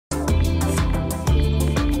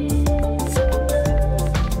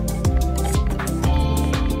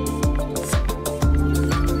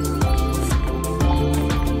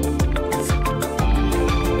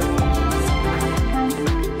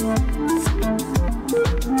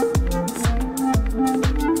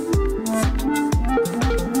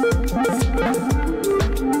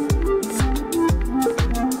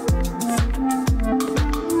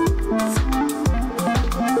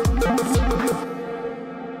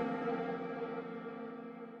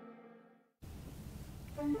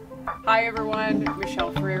Hi everyone,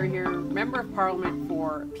 Michelle Ferreri here, Member of Parliament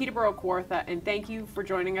for Peterborough-Kawartha, and thank you for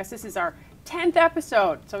joining us. This is our 10th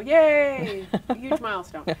episode, so yay, a huge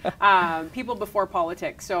milestone. People Before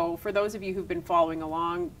Politics. So for those of you who've been following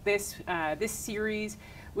along, this series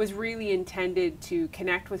was really intended to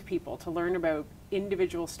connect with people, to learn about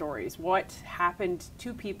individual stories, what happened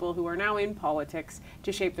to people who are now in politics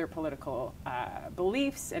to shape their political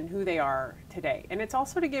beliefs and who they are today. And it's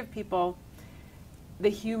also to give people the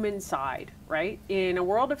human side, right? In a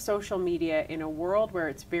world of social media, in a world where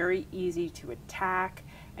it's very easy to attack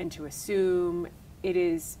and to assume, it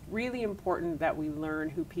is really important that we learn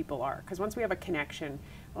who people are. Because once we have a connection,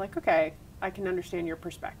 we're like, okay, I can understand your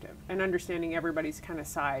perspective. And understanding everybody's kind of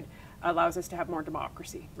side allows us to have more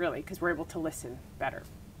democracy, really, because we're able to listen better.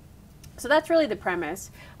 So that's really the premise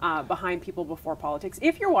behind People Before Politics.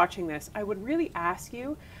 If you're watching this, I would really ask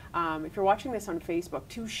you, if you're watching this on Facebook,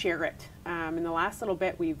 to share it. In the last little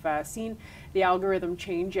bit, we've seen the algorithm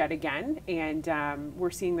change yet again, and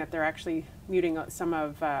we're seeing that they're actually muting some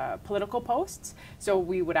of political posts. So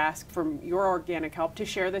we would ask for your organic help to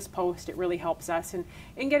share this post. It really helps us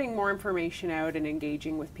in getting more information out and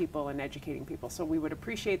engaging with people and educating people. So we would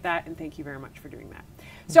appreciate that, and thank you very much for doing that.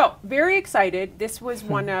 So very excited. This was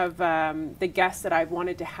one of the guests that I've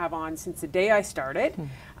wanted to have on since the day I started.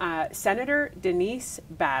 Senator Denise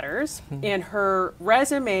Batters, and her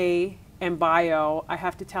resume and bio, I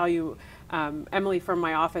have to tell you, Emily from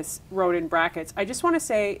my office wrote in brackets, I just want to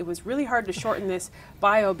say it was really hard to shorten this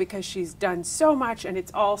bio because she's done so much and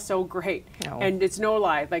it's all so great. And it's no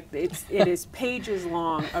lie, like it is pages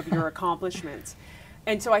long of your accomplishments.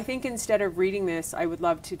 And so I think instead of reading this, I would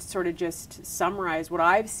love to sort of just summarize what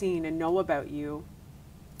I've seen and know about you.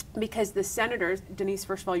 Because the senators, Denise,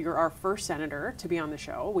 first of all, you're our first senator to be on the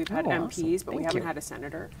show. We've had MPs, but we haven't had a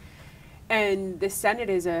senator. And the Senate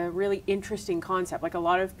is a really interesting concept. Like, a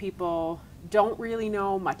lot of people don't really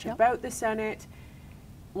know much about the Senate.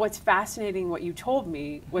 What's fascinating, what you told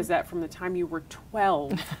me, was that from the time you were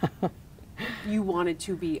 12, you wanted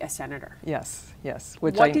to be a senator. Yes, yes.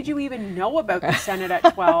 What did you even know about the Senate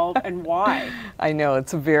at 12 and why? I know,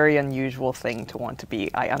 it's a very unusual thing to want to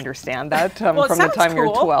be. I understand that well, from the time cool.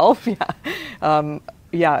 you're 12.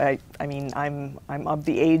 Yeah. I mean, I'm of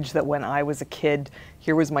the age that when I was a kid,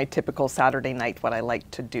 here was my typical Saturday night, what I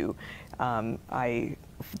liked to do.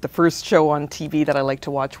 The first show on TV that I liked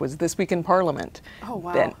to watch was This Week in Parliament. Oh,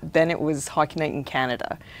 wow. Then it was Hockey Night in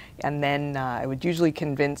Canada. And then I would usually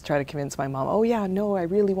try to convince my mom, oh yeah, no, I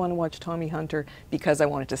really want to watch Tommy Hunter, because I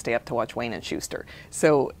wanted to stay up to watch Wayne and Schuster.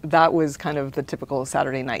 So that was kind of the typical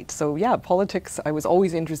Saturday night. So yeah, politics, I was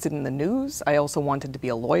always interested in the news. I also wanted to be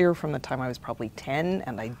a lawyer from the time I was probably 10,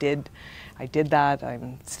 and I did that.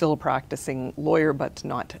 I'm still a practicing lawyer, but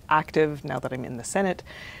not active now that I'm in the Senate.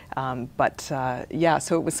 Yeah,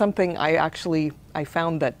 so it was something I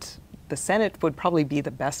found that the Senate would probably be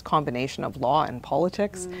the best combination of law and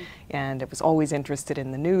politics. And I was always interested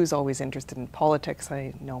in the news, always interested in politics.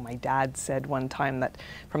 I know my dad said one time that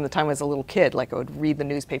from the time I was a little kid, like, I would read the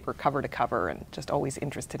newspaper cover to cover and just always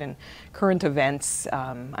interested in current events.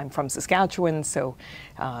 I'm from Saskatchewan, so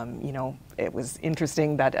you know, it was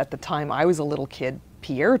interesting that at the time I was a little kid,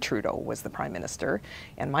 Pierre Trudeau was the Prime Minister,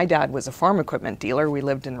 and my dad was a farm equipment dealer. We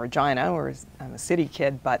lived in Regina, where I'm a city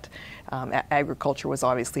kid, but agriculture was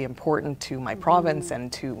obviously important to my province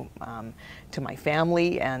and to my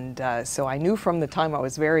family, and so I knew from the time I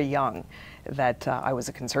was very young that I was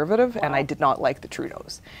a conservative, and I did not like the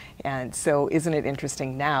Trudeaus. And so isn't it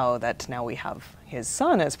interesting now that now we have his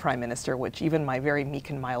son as Prime Minister, which even my very meek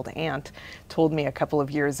and mild aunt told me a couple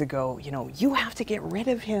of years ago, you know, you have to get rid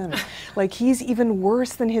of him. Like, he's even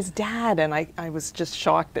worse than his dad. And I was just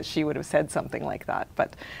shocked that she would have said something like that.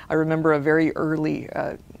 But I remember a very early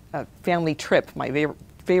family trip. My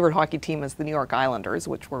favorite hockey team is the New York Islanders,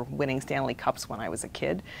 which were winning Stanley Cups when I was a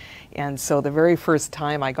kid. And so the very first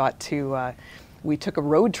time I got to, we took a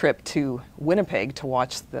road trip to Winnipeg to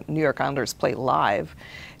watch the New York Islanders play live.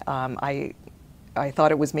 I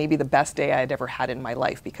thought it was maybe the best day I had ever had in my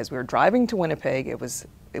life, because we were driving to Winnipeg. It was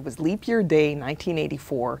leap year day,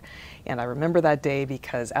 1984, and I remember that day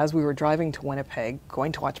because as we were driving to Winnipeg,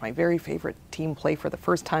 going to watch my very favorite team play for the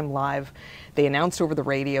first time live, they announced over the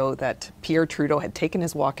radio that Pierre Trudeau had taken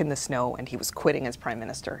his walk in the snow and he was quitting as Prime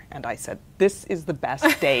Minister. And I said, this is the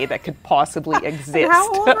best day that could possibly exist.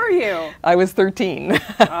 How old were you? I was 13.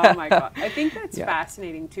 Oh my God. I think that's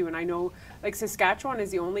fascinating too. And I know, like, Saskatchewan is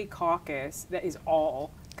the only caucus that is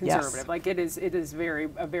all conservative. Yes. Like, it is a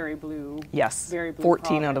very blue. Yes. Very blue 14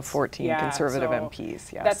 province. out of 14 conservative so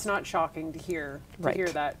MPs. Yes. That's not shocking to hear. To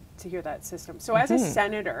hear that system. So as a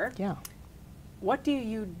senator, what do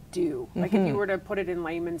you do? Like if you were to put it in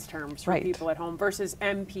layman's terms for people at home versus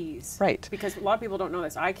MPs. Right. Because a lot of people don't know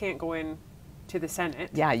this. I can't go in to the Senate.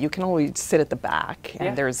 Yeah, you can always sit at the back,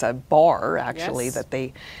 and there's a bar actually Yes. that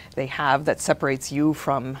they have that separates you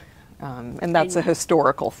from, and that's a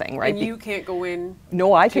historical thing, right? And you can't go in.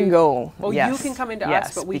 No, I can go. Oh, yes. you can come into yes,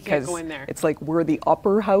 us, but we can't go in there. It's like we're the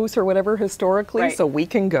upper house or whatever historically, Right. so we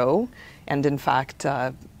can go. And in fact,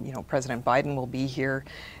 you know, President Biden will be here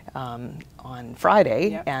on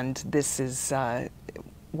Friday, Yep. and this is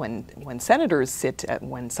when senators sit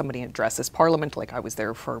when somebody addresses Parliament, like I was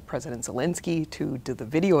there for President Zelensky to do the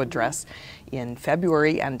video address in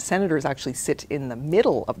February, and senators actually sit in the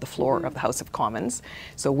middle of the floor of the House of Commons,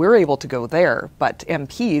 so we're able to go there. But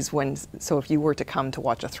MPs, so if you were to come to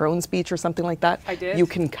watch a throne speech or something like that, I did. you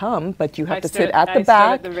can come, but you have to sit I at the stood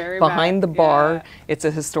back, at the very behind back. the bar. Yeah. It's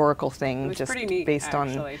a historical thing, It was just pretty neat, based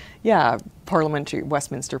actually. on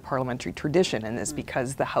Westminster parliamentary tradition, and it's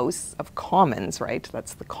because the House of Commons, right?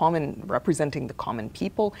 That's the common, representing the common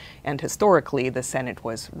people, and historically the Senate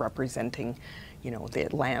was representing, you know, the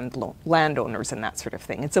landowners and that sort of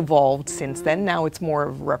thing. It's evolved since then. Now it's more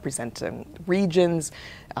of representing regions,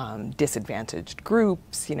 disadvantaged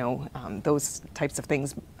groups, you know, those types of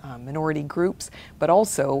things, minority groups. But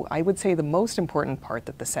also, I would say the most important part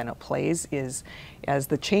that the Senate plays is as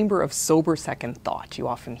the chamber of sober second thought. You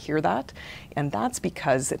often hear that. And that's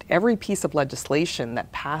because at every piece of legislation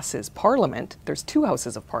that passes Parliament, there's two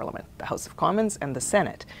houses of Parliament, the House of Commons and the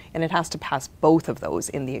Senate. And it has to pass both of those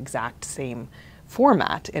in the exact same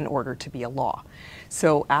format in order to be a law.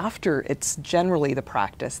 So after, it's generally the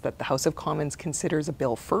practice that the House of Commons considers a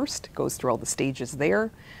bill first, goes through all the stages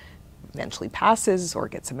there, eventually passes or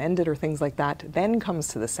gets amended or things like that, then comes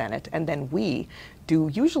to the Senate, and then we do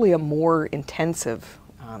usually a more intensive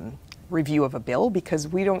review of a bill, because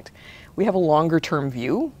we have a longer term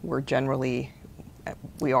view.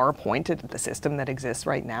 We are appointed at the system that exists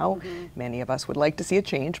right now. Many of us would like to see a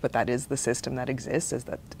change, but that is the system that exists, is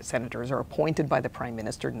that senators are appointed by the Prime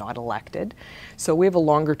Minister, not elected. So we have a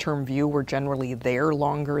longer term view. We're generally there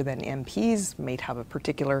longer than MPs, may have a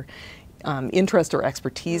particular interest or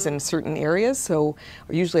expertise in certain areas. So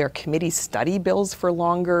usually our committees study bills for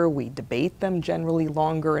longer, we debate them generally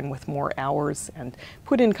longer and with more hours, and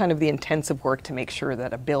put in kind of the intensive work to make sure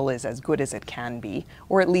that a bill is as good as it can be,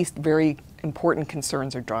 or at least very important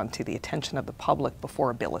concerns are drawn to the attention of the public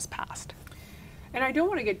before a bill is passed. And I don't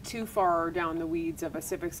want to get too far down the weeds of a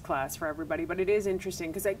civics class for everybody, but it is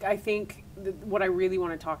interesting because I think what I really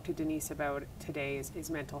want to talk to Denise about today is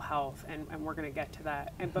mental health, and we're going to get to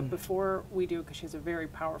that. But before we do, because she has a very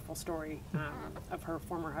powerful story of her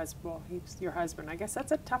former husband, well, he's your husband. I guess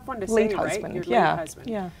that's a tough one to Late say, husband. right? Your Yeah. late husband.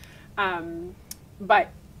 Yeah. But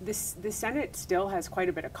the Senate still has quite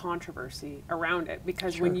a bit of controversy around it,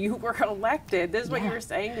 because when you were elected, this is what you were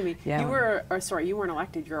saying to me. Yeah. You were, or sorry, you weren't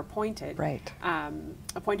elected, you're appointed. Right.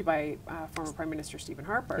 Appointed by former Prime Minister Stephen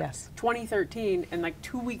Harper. Yes. 2013, and like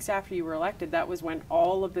 2 weeks after you were elected, that was when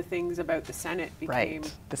all of the things about the Senate became.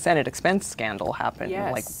 Right. The Senate expense scandal happened,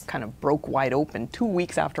 Yes. like kind of broke wide open 2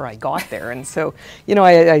 weeks after I got there. And so, you know,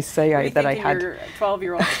 I say that I had your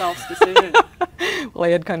 12-year-old self's decision. well, I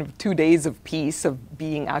had kind of 2 days of peace of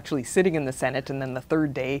being actually sitting in the Senate, and then the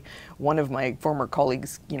third day, one of my former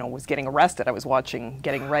colleagues, you know, was getting arrested. I was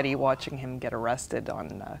getting ready, watching him get arrested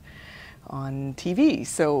on TV.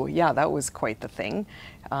 So yeah, that was quite the thing,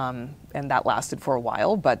 and that lasted for a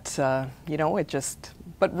while. But you know,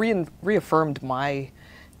 but reaffirmed my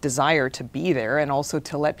desire to be there, and also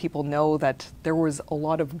to let people know that there was a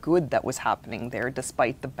lot of good that was happening there,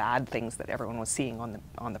 despite the bad things that everyone was seeing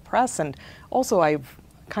on the press. And also, I've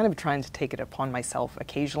kind of trying to take it upon myself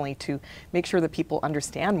occasionally to make sure that people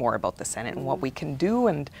understand more about the Senate and what we can do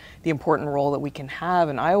and the important role that we can have.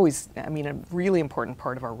 And I mean, a really important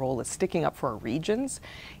part of our role is sticking up for our regions.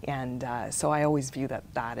 And so I always view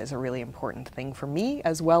that as a really important thing for me,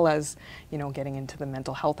 as well as, you know, getting into the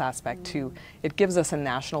mental health aspect too. It gives us a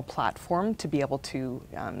national platform to be able to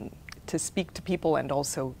speak to people and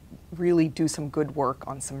also really do some good work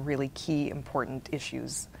on some really key important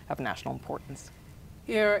issues of national importance.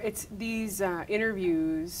 Yeah, it's these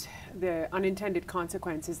interviews, the unintended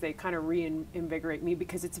consequences, they kind of reinvigorate me,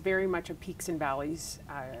 because it's very much a peaks and valleys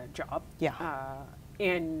job. Yeah.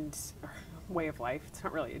 And way of life. It's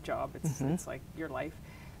not really a job. It's like your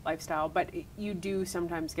lifestyle. But you do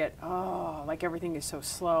sometimes get, like everything is so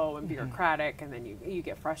slow and bureaucratic, and then you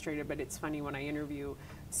get frustrated. But it's funny, when I interview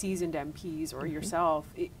seasoned MPs or yourself,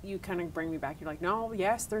 you kind of bring me back. You're like, no,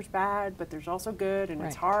 yes, there's bad, but there's also good, and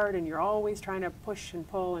it's hard, and you're always trying to push and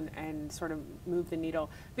pull and sort of move the needle,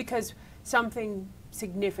 because something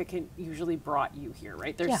significant usually brought you here,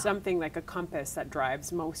 right? There's Yeah. something like a compass that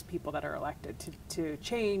drives most people that are elected to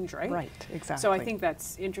change, right? Right, exactly. So I think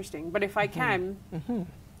that's interesting. But if I can,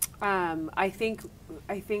 I think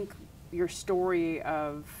your story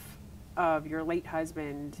of your late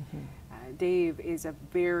husband, Dave, is a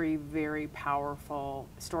very, very powerful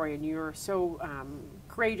story, and you're so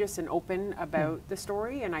courageous and open about the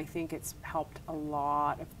story, and I think it's helped a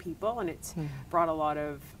lot of people, and it's brought a lot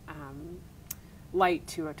of light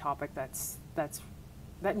to a topic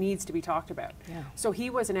that needs to be talked about. Yeah. So he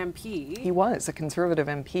was an MP. He was a Conservative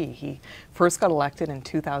MP. He first got elected in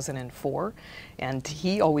 2004, and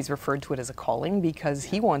he always referred to it as a calling because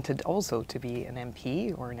he wanted also to be an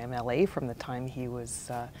MP or an MLA from the time he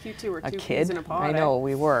was You two were a two kid. peas in a pod. I know,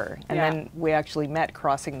 we were. And Yeah. then we actually met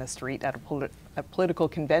crossing the street at a political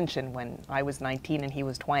convention when I was 19 and he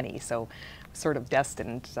was 20. So sort of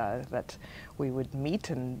destined that we would meet,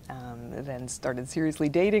 and then started seriously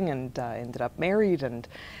dating and ended up married. And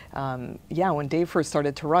yeah, when Dave first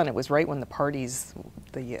started to run, it was right when the parties,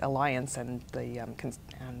 the Alliance and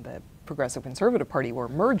the Progressive Conservative Party were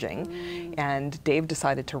merging, and Dave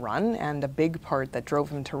decided to run. And a big part that drove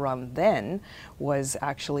him to run then was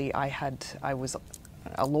actually I was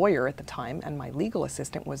a lawyer at the time, and my legal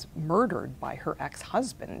assistant was murdered by her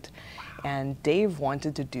ex-husband. And Dave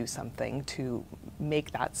wanted to do something to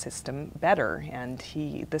make that system better. And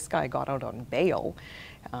this guy got out on bail,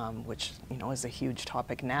 which is a huge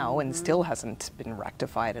topic now and still hasn't been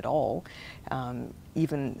rectified at all,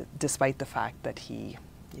 even despite the fact that he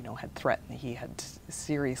had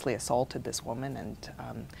seriously assaulted this woman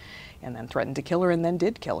and then threatened to kill her, and then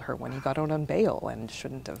did kill her when he got out on bail, and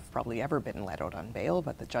shouldn't have probably ever been let out on bail,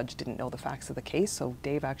 but the judge didn't know the facts of the case, so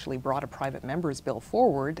Dave actually brought a private member's bill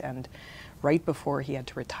forward, and right before he had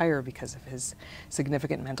to retire because of his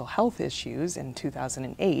significant mental health issues in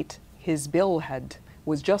 2008, his bill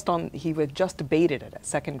he had just debated it at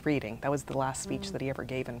second reading. That was the last speech that he ever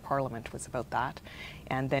gave in Parliament, was about that.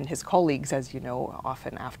 And then his colleagues, as you know,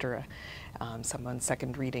 often after someone's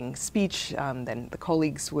second reading speech, then the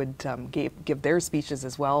colleagues would give their speeches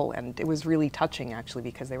as well. And it was really touching, actually,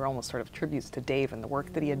 because they were almost sort of tributes to Dave and the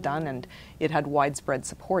work that he had done. And it had widespread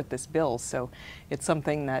support, this bill. So it's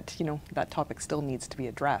something that, that topic still needs to be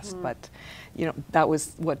addressed. But, that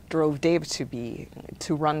was what drove Dave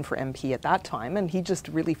to run for MP at that time. And he just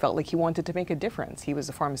really felt like he wanted to make a difference. He was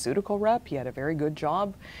a pharmaceutical rep. He had a very good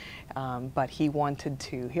job. But he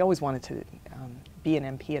always wanted to be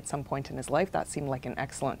an MP at some point in his life. That seemed like an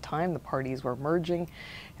excellent time. The parties were merging.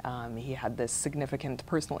 He had this significant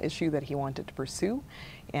personal issue that he wanted to pursue.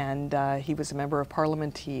 And he was a member of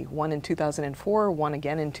Parliament. He won in 2004, won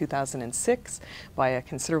again in 2006 by a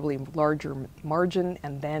considerably larger margin,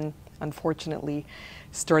 and then unfortunately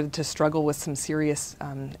started to struggle with some serious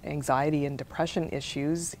anxiety and depression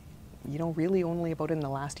issues, really only about in the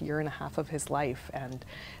last year and a half of his life. And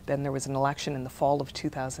then there was an election in the fall of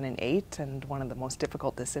 2008, and one of the most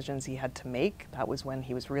difficult decisions he had to make, that was when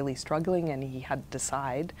he was really struggling, and he had to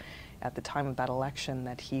decide at the time of that election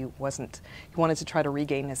that he wanted to try to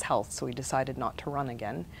regain his health, so he decided not to run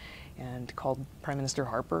again, and called Prime Minister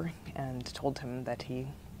Harper and told him that he,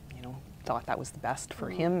 thought that was the best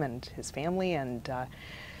for him and his family. And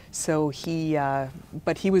so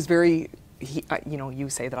but he was very, you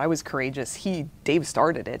say that I was courageous. Dave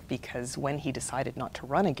started it because when he decided not to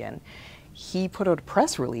run again, he put out a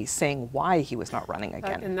press release saying why he was not running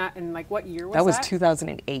again. And like what year was that? That was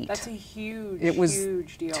 2008. That's a huge, it was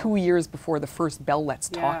huge deal. 2 years before the first Bell Let's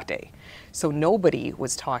Talk Day. So nobody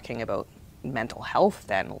was talking about mental health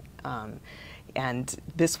then. And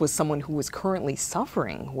this was someone who was currently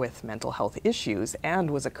suffering with mental health issues and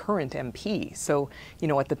was a current MP. So,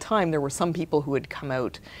 at the time there were some people who had come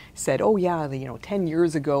out, said, oh yeah, 10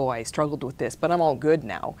 years ago I struggled with this, but I'm all good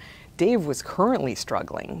now. Dave was currently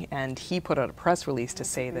struggling, and he put out a press release to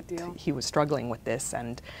say that he was struggling with this.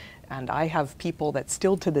 And I have people that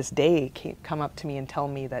still to this day come up to me and tell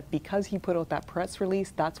me that because he put out that press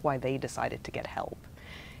release, that's why they decided to get help.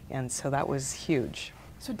 And so that was huge.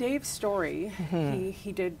 So Dave's story,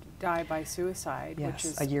 he did die by suicide, Yes, which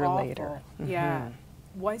is a year awful. later. Yeah.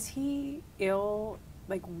 Was he ill?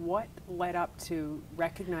 Like, what led up to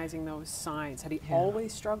recognizing those signs? Had he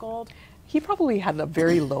always struggled? He probably had a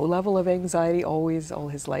very low level of anxiety always, all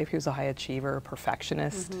his life. He was a high achiever, a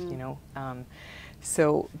perfectionist,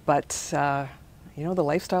 but the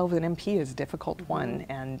lifestyle of an MP is a difficult one,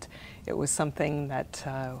 and It was something that,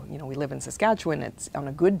 you know, we live in Saskatchewan. It's on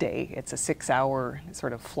a good day, it's a 6-hour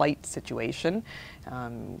sort of flight situation,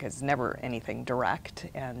 because never anything direct,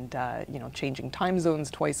 and you know, changing time zones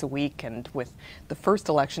twice a week. And with the first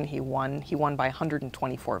election he won by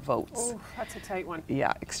 124 votes. Oh, that's a tight one.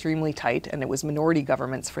 Yeah, extremely tight, and it was minority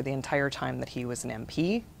governments for the entire time that he was an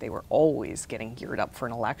MP. They were always getting geared up for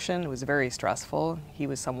an election. It was very stressful. He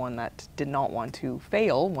was someone that did not want to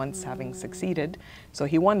fail once having succeeded. So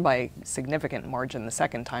he won by significant margin the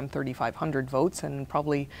second time, 3,500 votes, and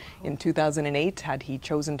probably in 2008, had he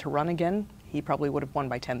chosen to run again, he probably would have won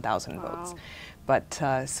by 10,000 votes.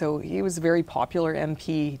 But so he was a very popular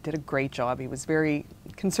MP, did a great job. He was very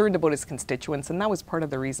concerned about his constituents, and that was part of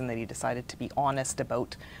the reason that he decided to be honest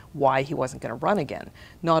about why he wasn't going to run again.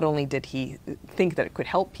 Not only did he think that it could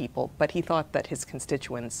help people, but he thought that his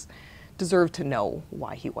constituents deserved to know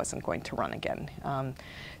why he wasn't going to run again.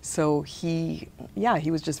 So he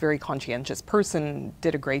was just a very conscientious person,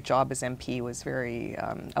 did a great job as MP, was very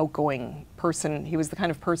outgoing person. He was the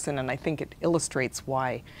kind of person, and I think it illustrates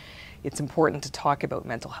why it's important to talk about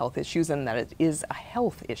mental health issues, and that it is a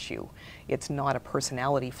health issue. It's not a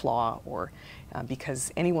personality flaw, or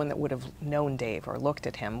because anyone that would have known Dave or looked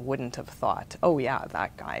at him wouldn't have thought, oh yeah,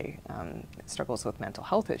 that guy struggles with mental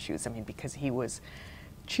health issues. I mean, because he was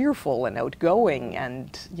cheerful and outgoing,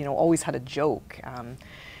 and you know, always had a joke.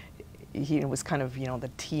 He was kind of, you know, the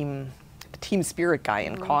team spirit guy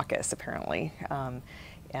in caucus, apparently,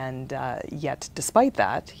 and yet despite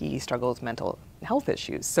that, he struggled with mental health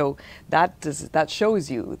issues. So that shows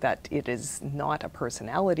you that it is not a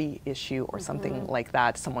personality issue or something like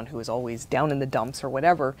that, someone who is always down in the dumps or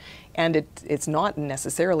whatever. And it's not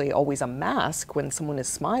necessarily always a mask when someone is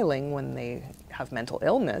smiling when they have mental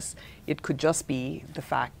illness. It could just be the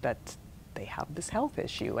fact that they have this health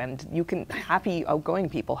issue, and happy, outgoing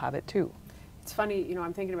people have it too. It's funny, you know,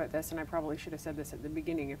 I'm thinking about this, and I probably should have said this at the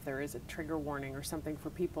beginning, if there is a trigger warning or something for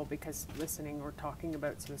people, because listening or talking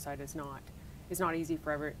about suicide is not easy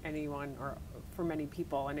for anyone or for many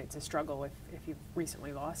people, and it's a struggle if you've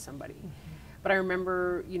recently lost somebody. But I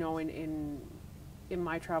remember, you know, in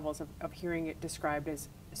my travels of hearing it described as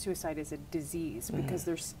suicide as a disease, because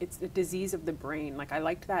it's a disease of the brain. Like, I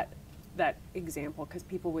liked that example, because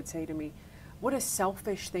people would say to me, what a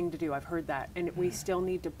selfish thing to do. I've heard that, and we still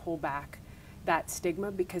need to pull back that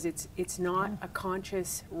stigma, because it's not a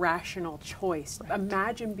conscious, rational choice. Right.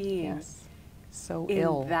 Imagine being so in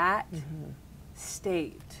ill. That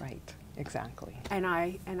state. Right, exactly. And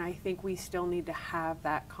I think we still need to have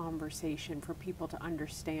that conversation for people to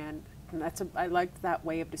understand. And I liked that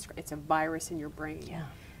way of describing. It's a virus in your brain. Yeah.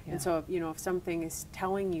 And so, you know, if something is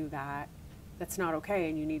telling you that, that's not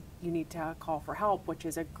okay, and you need to call for help, which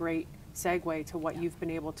is a great segue to what you've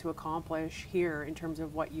been able to accomplish here in terms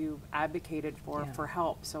of what you've advocated for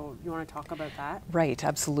help. So you want to talk about that? Right,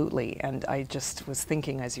 absolutely. And I just was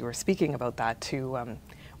thinking as you were speaking about that too,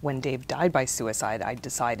 when Dave died by suicide, I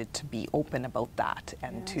decided to be open about that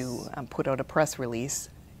and to put out a press release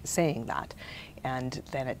saying that. And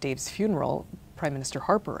then at Dave's funeral, Prime Minister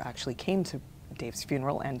Harper actually came to Dave's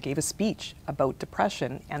funeral and gave a speech about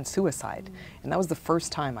depression and suicide. And that was the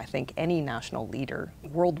first time I think any national leader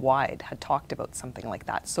worldwide had talked about something like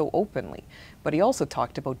that so openly. But he also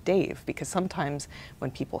talked about Dave, because sometimes when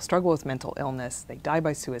people struggle with mental illness, they die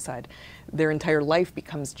by suicide, their entire life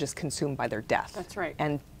becomes just consumed by their death. That's right.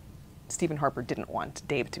 And Stephen Harper didn't want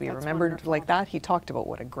Dave to be remembered like that. He talked about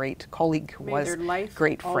what a great colleague he was, their life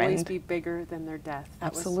great friend. Always be bigger than their death.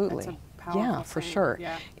 Absolutely. Yeah, for sure.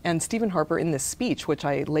 Yeah. And Stephen Harper, in this speech, which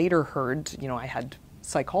I later heard, you know, I had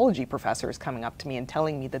psychology professors coming up to me and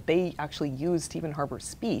telling me that they actually used Stephen Harper's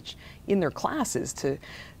speech in their classes to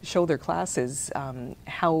show their classes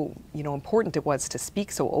how, you know, important it was to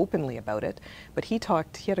speak so openly about it. But he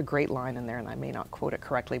had a great line in there, and I may not quote it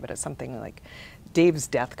correctly, but it's something like, Dave's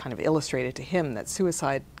death kind of illustrated to him that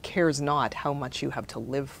suicide cares not how much you have to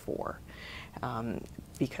live for.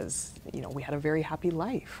 Because, you know, we had a very happy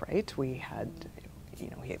life, right? We had,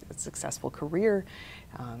 you know, he had a successful career,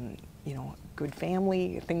 you know, good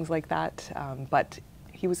family, things like that. But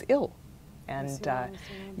he was ill. And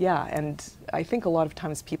and I think a lot of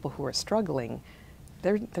times people who are struggling,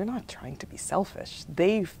 they're not trying to be selfish.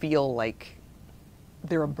 They feel like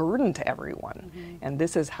they're a burden to everyone. And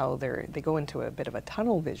this is how they go into a bit of a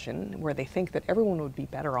tunnel vision where they think that everyone would be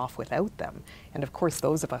better off without them. And of course,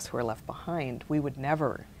 those of us who are left behind, we would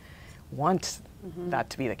never want that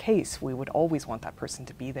to be the case. We would always want that person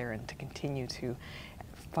to be there and to continue to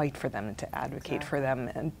fight for them and to advocate for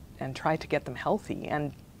them and try to get them healthy.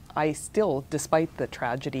 And I still, despite the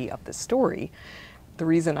tragedy of the story, the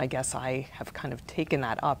reason I guess I have kind of taken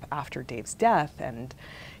that up after Dave's death and,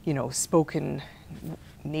 you know, spoken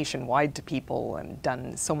nationwide to people and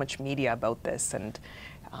done so much media about this, and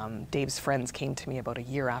Dave's friends came to me about a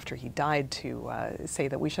year after he died to say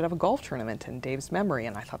that we should have a golf tournament in Dave's memory,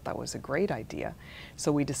 and I thought that was a great idea.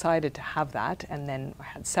 So we decided to have that, and then I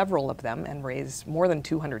had several of them and raised more than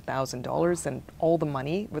 $200,000, and all the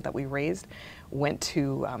money that we raised went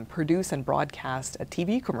to produce and broadcast a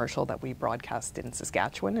TV commercial that we broadcast in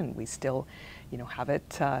Saskatchewan, and we still, you know, have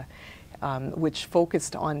it, which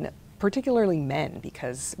focused on particularly men,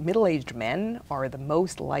 because middle-aged men are the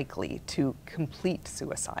most likely to complete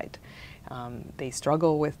suicide. They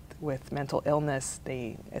struggle with mental illness.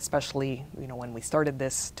 They, especially, you know, when we started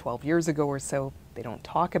this 12 years ago or so, they don't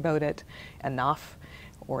talk about it enough,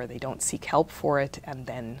 or they don't seek help for it, and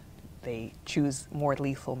then they choose more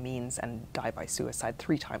lethal means and die by suicide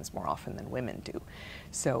 3 times more often than women do.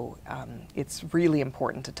 So it's really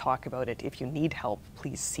important to talk about it. If you need help,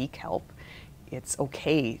 please seek help. It's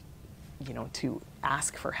okay, you know, to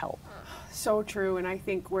ask for help. So true, and I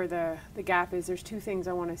think where the gap is, there's 2 things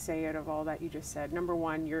I want to say out of all that you just said. Number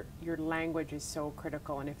one, your language is so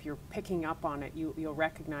critical, and if you're picking up on it, you'll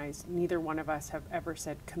recognize neither one of us have ever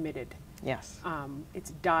said committed. Yes.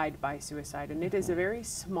 It's died by suicide, and it is a very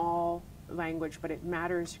small language, but it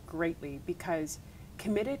matters greatly, because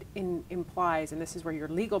committed implies, and this is where your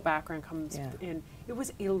legal background comes in, it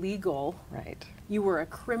was illegal. Right. You were a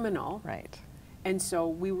criminal. Right. And so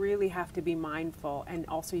we really have to be mindful, and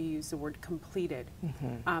also use the word completed.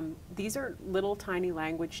 These are little tiny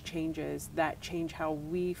language changes that change how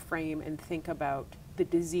we frame and think about the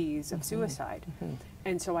disease of suicide.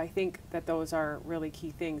 And so I think that those are really key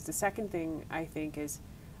things. The second thing I think is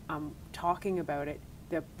talking about it.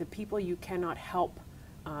 The people you cannot help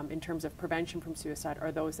in terms of prevention from suicide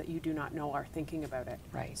are those that you do not know are thinking about it.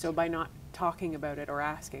 Right. So by not talking about it or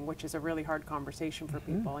asking, which is a really hard conversation for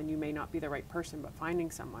people, and you may not be the right person, but finding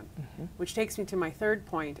someone. Which takes me to my third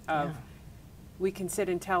point of we can sit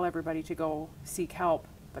and tell everybody to go seek help,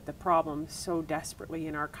 but the problem so desperately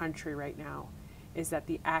in our country right now is that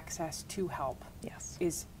the access to help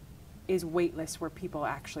is weightless, where people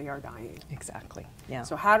actually are dying. Exactly. Yeah.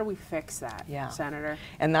 So how do we fix that, Yeah. Senator?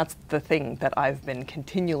 And that's the thing that I've been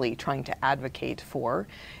continually trying to advocate for.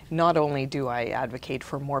 Not only do I advocate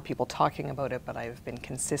for more people talking about it, but I've been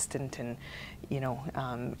consistent in, you know,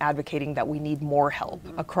 advocating that we need more help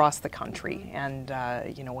across the country. And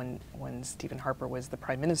you know, when Stephen Harper was the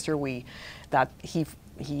Prime Minister,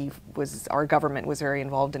 our government was very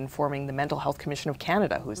involved in forming the Mental Health Commission of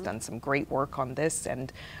Canada, who's done some great work on this,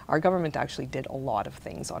 and our government actually did a lot of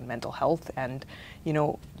things on mental health. And you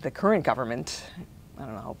know, the current government, I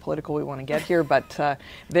don't know how political we want to get here, but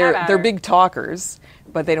they're big talkers,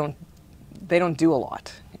 but they don't do a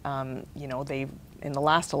lot. You know, in the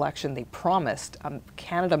last election, they promised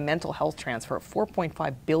Canada mental health transfer of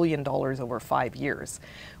 $4.5 billion over 5 years.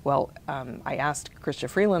 Well, I asked Chrystia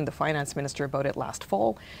Freeland, the finance minister, about it last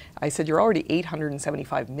fall. I said, you're already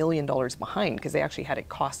 $875 million behind, because they actually had it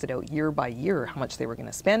costed out year by year how much they were going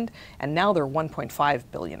to spend, and now they're $1.5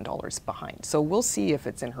 billion behind. So we'll see if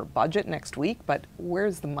it's in her budget next week, but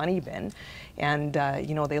where's the money been? And,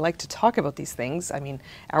 you know, they like to talk about these things. I mean,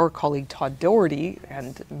 our colleague Todd Doherty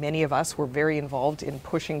and many of us were very involved in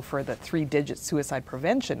pushing for the 3-digit suicide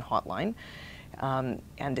prevention hotline.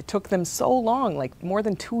 And it took them so long, like more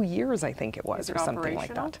than 2 years, I think it was, or something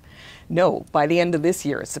like that. No, by the end of this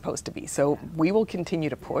year it's supposed to be. So we will continue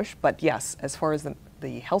to push, but yes, as far as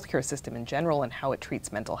the healthcare system in general and how it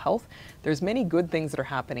treats mental health, there's many good things that are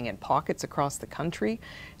happening in pockets across the country.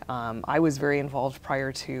 I was very involved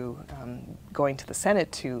prior to going to the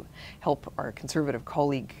Senate to help our Conservative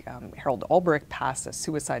colleague Harold Albrecht pass a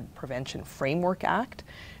Suicide Prevention Framework Act.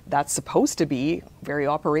 That's supposed to be very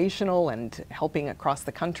operational and helping across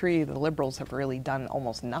the country. The Liberals have really done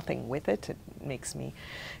almost nothing with it. It makes me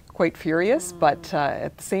quite furious, but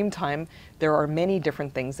at the same time, there are many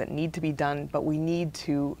different things that need to be done, but we need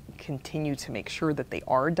to continue to make sure that they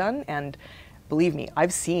are done. And believe me,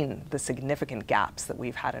 I've seen the significant gaps that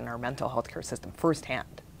we've had in our mental health care system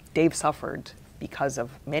firsthand. Dave suffered because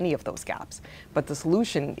of many of those gaps, but the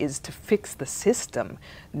solution is to fix the system,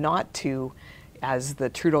 not to, as the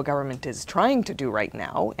Trudeau government is trying to do right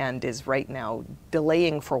now, and is right now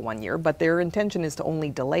delaying for 1 year, but their intention is to only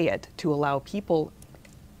delay it to allow people,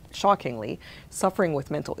 shockingly, suffering with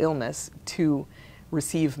mental illness to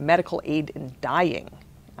receive medical aid in dying,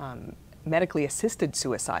 medically assisted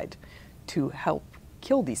suicide, to help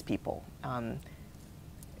kill these people.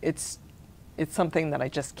 It's it's something that I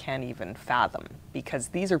just can't even fathom, because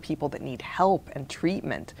these are people that need help and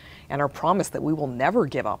treatment and are promised that we will never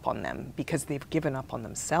give up on them because they've given up on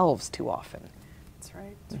themselves too often. That's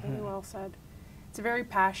right. It's really well said. It's a very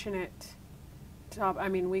passionate topic. I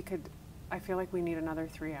mean, I feel like we need another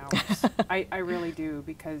 3 hours. I really do,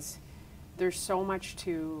 because there's so much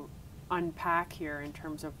to unpack here in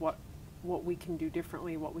terms of what we can do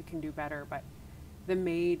differently, what we can do better. But the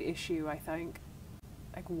MAID issue, I think,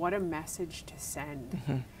 like, what a message to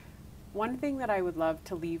send. One thing that I would love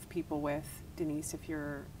to leave people with, Denise, if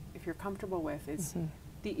you're comfortable with, is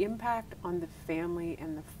the impact on the family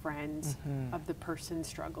and the friends of the person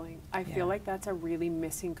struggling. I feel like that's a really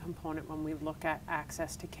missing component when we look at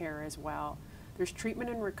access to care as well. There's treatment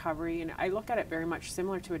and recovery, and I look at it very much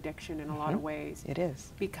similar to addiction in a lot of ways. It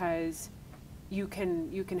is. Because you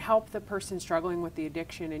can help the person struggling with the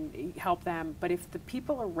addiction and help them, but if the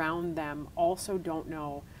people around them also don't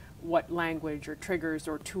know what language or triggers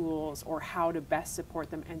or tools or how to best support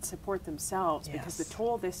them and support themselves, because the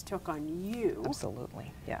toll this took on you.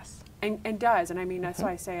 Absolutely, yes. And does, and I mean, that's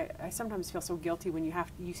why I say I sometimes feel so guilty when you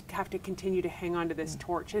have to continue to hang on to this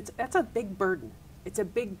torch. That's a big burden. It's a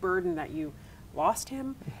big burden that you lost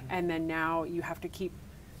him, and then now you have to keep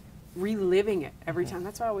reliving it every time.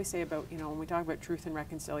 That's what I always say about, when we talk about truth and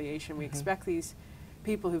reconciliation, we expect these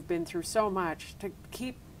people who've been through so much to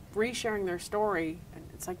keep resharing their story, and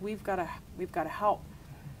it's like we've got to help.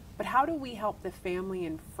 But how do we help the family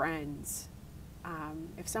and friends?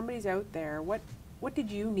 If somebody's out there, what did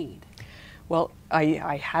you need? Well,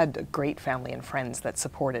 I had a great family and friends that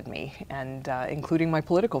supported me, and including my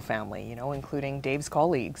political family, including Dave's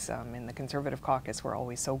colleagues in the Conservative caucus were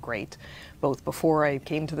always so great, both before I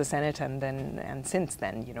came to the Senate and since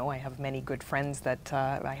then. I have many good friends that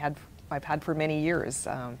I've had for many years.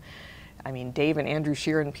 I mean, Dave and Andrew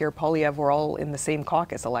Scheer and Pierre Poilievre were all in the same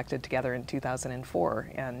caucus, elected together in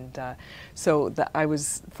 2004. And so I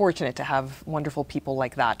was fortunate to have wonderful people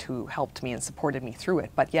like that who helped me and supported me through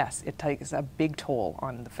it. But yes, it takes a big toll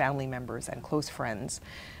on the family members and close friends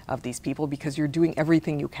of these people, because you're doing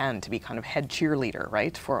everything you can to be kind of head cheerleader,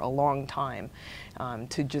 right, for a long time,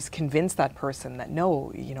 to just convince that person that,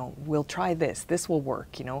 no, we'll try this, this will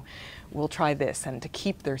work, we'll try this, and to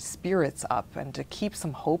keep their spirits up and to keep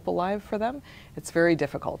some hope alive for them. It's very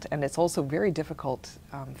difficult, and it's also very difficult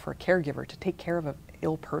for a caregiver to take care of an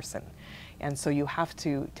ill person. And so you have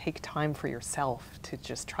to take time for yourself to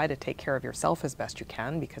just try to take care of yourself as best you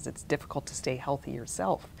can, because it's difficult to stay healthy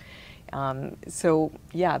yourself. So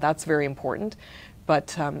yeah, that's very important.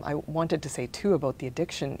 But I wanted to say too about the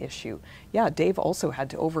addiction issue. Yeah, Dave also had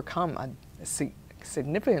to overcome a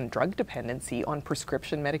significant drug dependency on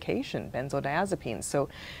prescription medication, benzodiazepines. So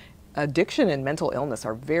addiction and mental illness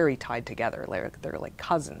are very tied together. They're like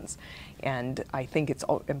cousins. And I think it's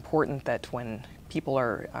important that when people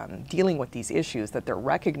are dealing with these issues, that they're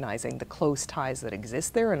recognizing the close ties that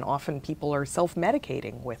exist there, and often people are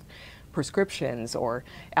self-medicating with prescriptions or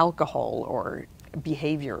alcohol or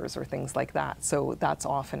behaviors or things like that. So that's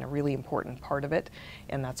often a really important part of it,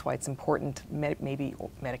 and that's why it's important. Maybe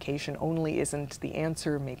medication only isn't the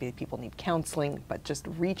answer. Maybe people need counseling, but just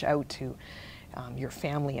reach out to your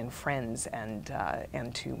family and friends and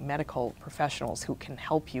to medical professionals who can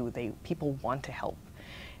help you. People want to help.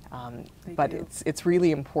 But it's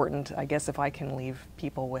really important, I guess, if I can leave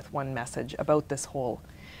people with one message about this whole.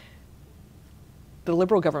 The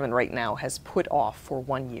Liberal government right now has put off for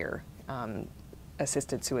 1 year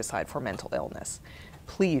assisted suicide for mental illness.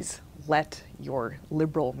 Please let your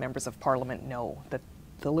Liberal members of Parliament know that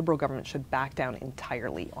the Liberal government should back down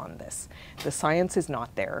entirely on this. The science is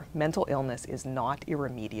not there. Mental illness is not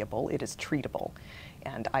irremediable. It is treatable.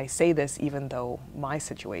 And I say this even though my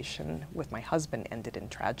situation with my husband ended in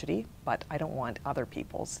tragedy, but I don't want other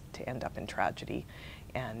people's to end up in tragedy.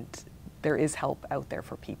 And there is help out there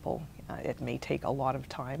for people. It may take a lot of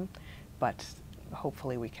time, but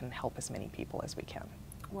hopefully we can help as many people as we can.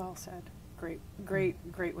 Well said. Great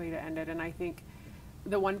way to end it. And I think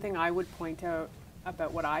the one thing I would point out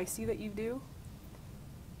about what I see that you do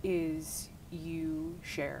is you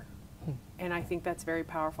share. And I think that's very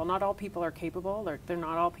powerful. Not all people are capable, or they're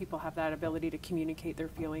not all people have that ability to communicate their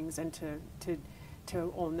feelings and to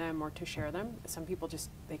own them or to share them. Some people just,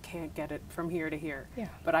 they can't get it from here to here. Yeah.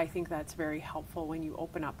 But I think that's very helpful when you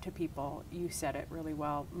open up to people. You said it really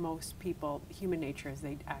well. Most people, human nature is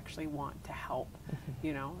they actually want to help,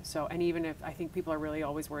 So, and even if, I think people are really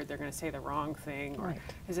always worried they're going to say the wrong thing, or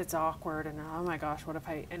because it's awkward and, oh my gosh, what if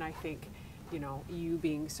and I think you know, you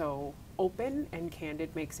being so open and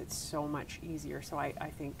candid makes it so much easier. So I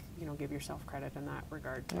think, you know, give yourself credit in that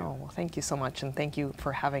regard too. Oh, well, thank you so much, and thank you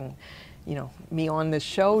for having, you know, me on this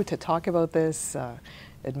show to talk about this.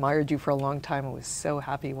 Admired you for a long time. I was so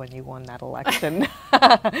happy when you won that election,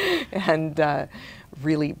 and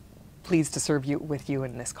really pleased to serve with you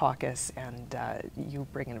in this caucus, and you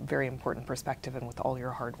bring in a very important perspective, and with all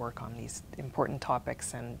your hard work on these important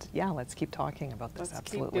topics. And yeah, let's keep talking about this. Let's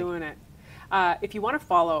absolutely. keep doing it. If you want to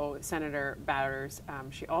follow Senator Batters,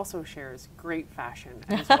 she also shares great fashion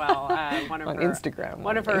as well. One of on her, Instagram.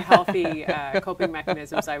 One of her healthy coping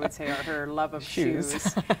mechanisms, I would say, are her love of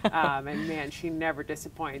shoes. And man, she never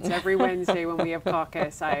disappoints. Every Wednesday when we have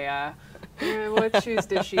caucus, what shoes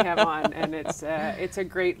does she have on? And it's a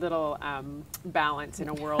great little balance in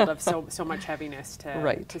a world of so much heaviness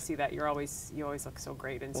to see that you always look so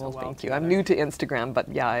great and so well. Thank you. Together. I'm new to Instagram,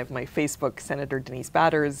 but yeah, I have my Facebook, Senator Denise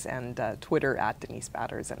Batters, and Twitter at Denise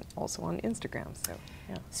Batters, and also on Instagram. So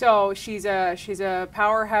yeah. So she's a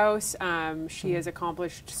powerhouse. She has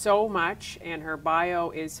accomplished so much, and her bio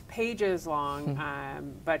is pages long.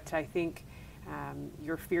 But I think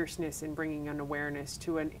your fierceness in bringing an awareness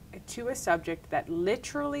to a subject that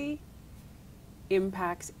literally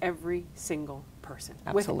impacts every single person,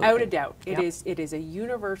 Absolutely. without a doubt. Yep. It is a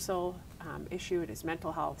universal issue. It is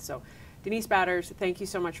mental health. So Denise Batters, thank you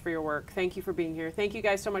so much for your work. Thank you for being here. Thank you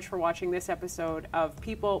guys so much for watching this episode of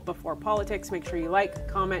People Before Politics. Make sure you like,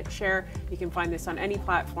 comment, share. You can find this on any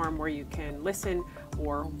platform where you can listen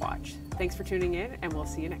or watch. Thanks for tuning in, and we'll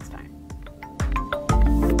see you next time.